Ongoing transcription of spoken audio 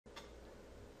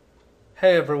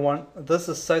Hey everyone, this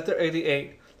is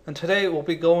Scyther88, and today we'll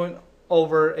be going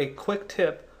over a quick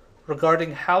tip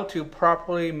regarding how to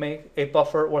properly make a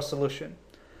buffer or solution.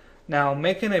 Now,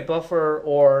 making a buffer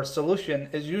or solution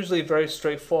is usually very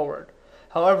straightforward.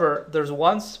 However, there's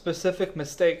one specific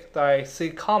mistake that I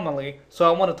see commonly,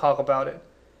 so I want to talk about it.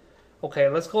 Okay,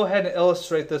 let's go ahead and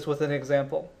illustrate this with an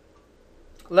example.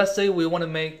 Let's say we want to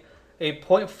make a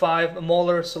 0.5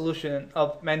 molar solution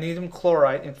of magnesium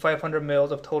chloride in 500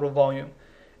 ml of total volume,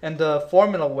 and the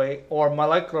formula weight or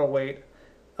molecular weight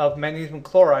of magnesium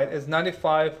chloride is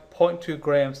 95.2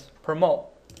 grams per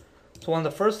mole. So one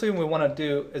of the first things we want to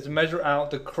do is measure out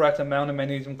the correct amount of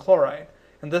magnesium chloride.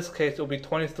 In this case, it will be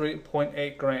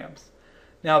 23.8 grams.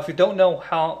 Now, if you don't know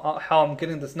how I'm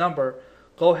getting this number,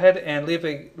 go ahead and leave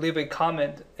a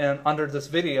comment under this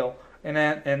video,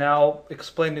 and I'll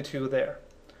explain it to you there.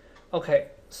 Okay,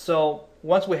 so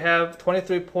once we have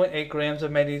 23.8 grams of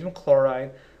magnesium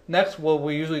chloride, next what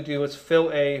we usually do is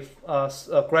fill a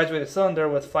graduated cylinder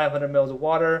with 500 ml of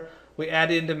water. We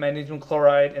add in the magnesium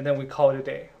chloride and then we call it a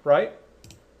day, right?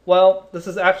 Well, this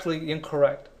is actually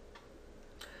incorrect.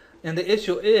 And the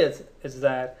issue is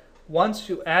that once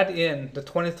you add in the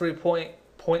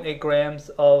 23.8 grams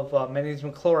of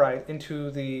magnesium chloride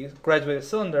into the graduated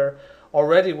cylinder,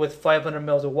 already with 500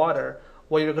 ml of water,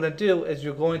 what you're going to do is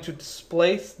you're going to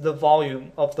displace the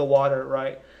volume of the water,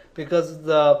 right? Because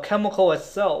the chemical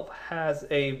itself has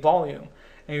a volume,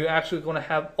 and you're actually going to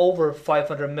have over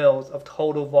 500 ml of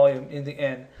total volume in the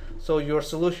end. So your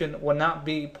solution will not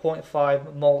be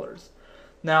 0.5 molars.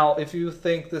 Now, if you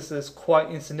think this is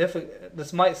quite insignificant,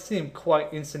 this might seem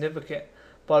quite insignificant,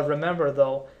 but remember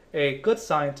though, a good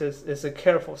scientist is a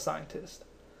careful scientist.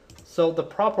 So the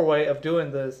proper way of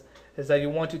doing this is that you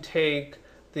want to take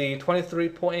the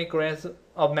 23.8 grams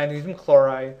of magnesium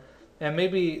chloride and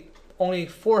maybe only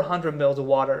 400 ml of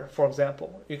water, for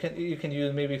example. You can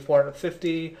use maybe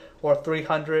 450 or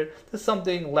 300. This is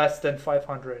something less than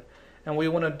 500. And what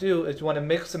you want to do is you want to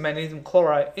mix the magnesium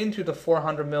chloride into the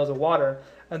 400 ml of water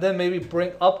and then maybe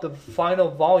bring up the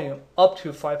final volume up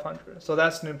to 500. So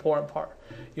that's an important part.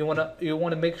 You want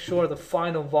to make sure the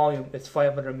final volume is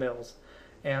 500 ml.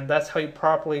 And that's how you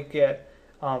properly get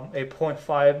a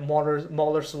 0.5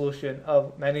 molar solution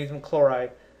of magnesium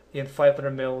chloride in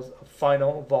 500 ml of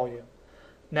final volume.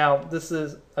 Now, this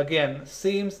is, again,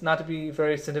 seems not to be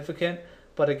very significant,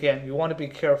 but again, you want to be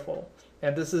careful.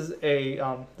 And this is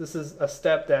a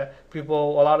step that a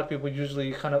lot of people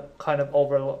usually kind of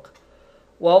overlook.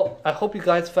 Well, I hope you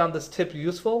guys found this tip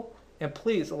useful, and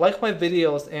please like my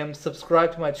videos and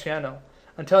subscribe to my channel.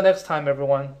 Until next time,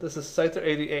 everyone, this is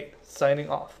Scyther88 signing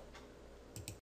off.